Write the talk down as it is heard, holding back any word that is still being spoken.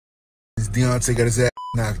Deontay got his ass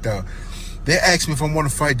knocked out. They asked me if I want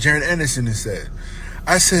to fight Gerald instead.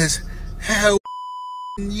 I says, hell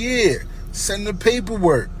yeah, send the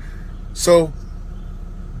paperwork. So,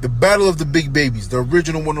 the battle of the big babies, the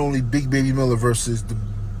original one only Big Baby Miller versus the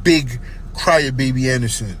big Crier Baby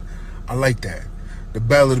Anderson. I like that. The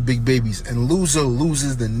battle of the big babies. And loser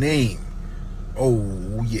loses the name.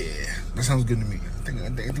 Oh, yeah. That sounds good to me. I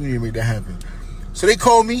think we need to make that happen. So they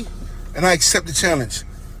called me, and I accept the challenge.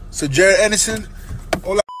 So Jeraed Anderson,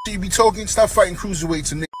 all that shit you be talking, stop fighting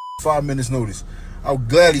cruiserweights and 5 minutes notice. I'll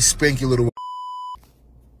gladly spank your little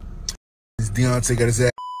Deontay got his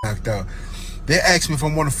ass knocked out. They asked me if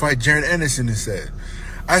I want to fight Gerald instead.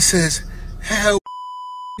 I says, hell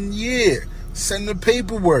yeah, send the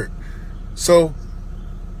paperwork. So,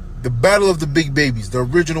 the battle of the big babies, the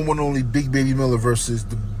original one only Big Baby Miller versus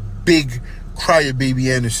the big Crier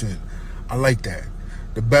Baby Anderson. I like that.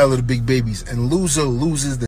 The battle of the big babies. And loser loses the